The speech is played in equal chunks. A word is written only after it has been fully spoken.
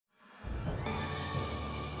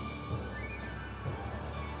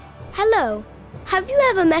Hello, have you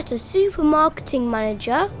ever met a super marketing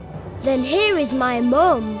manager? Then here is my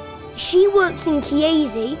mum. She works in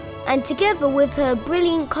Chiesi, and together with her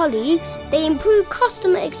brilliant colleagues, they improve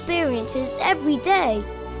customer experiences every day.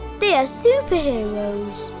 They are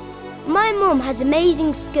superheroes. My mum has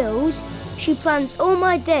amazing skills. She plans all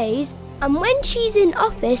my days, and when she's in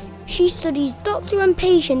office, she studies doctor and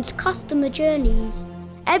patient's customer journeys.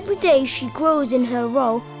 Every day she grows in her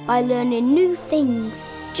role by learning new things,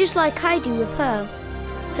 just like I do with her.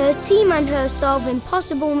 Her team and her solve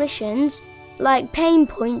impossible missions, like pain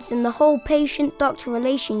points in the whole patient-doctor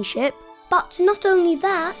relationship. But not only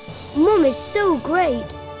that, Mum is so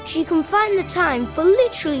great. She can find the time for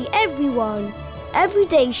literally everyone. Every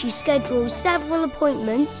day she schedules several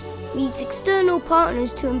appointments, meets external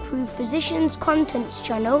partners to improve physicians' contents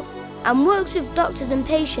channel, and works with doctors and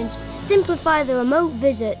patients to simplify the remote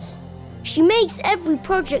visits. She makes every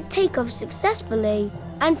project take off successfully.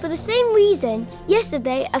 And for the same reason,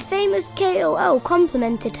 yesterday a famous KOL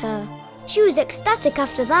complimented her. She was ecstatic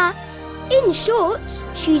after that. In short,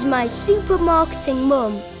 she's my super marketing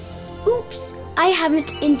mum. Oops, I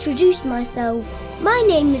haven't introduced myself. My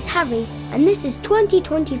name is Harry, and this is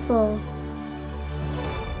 2024.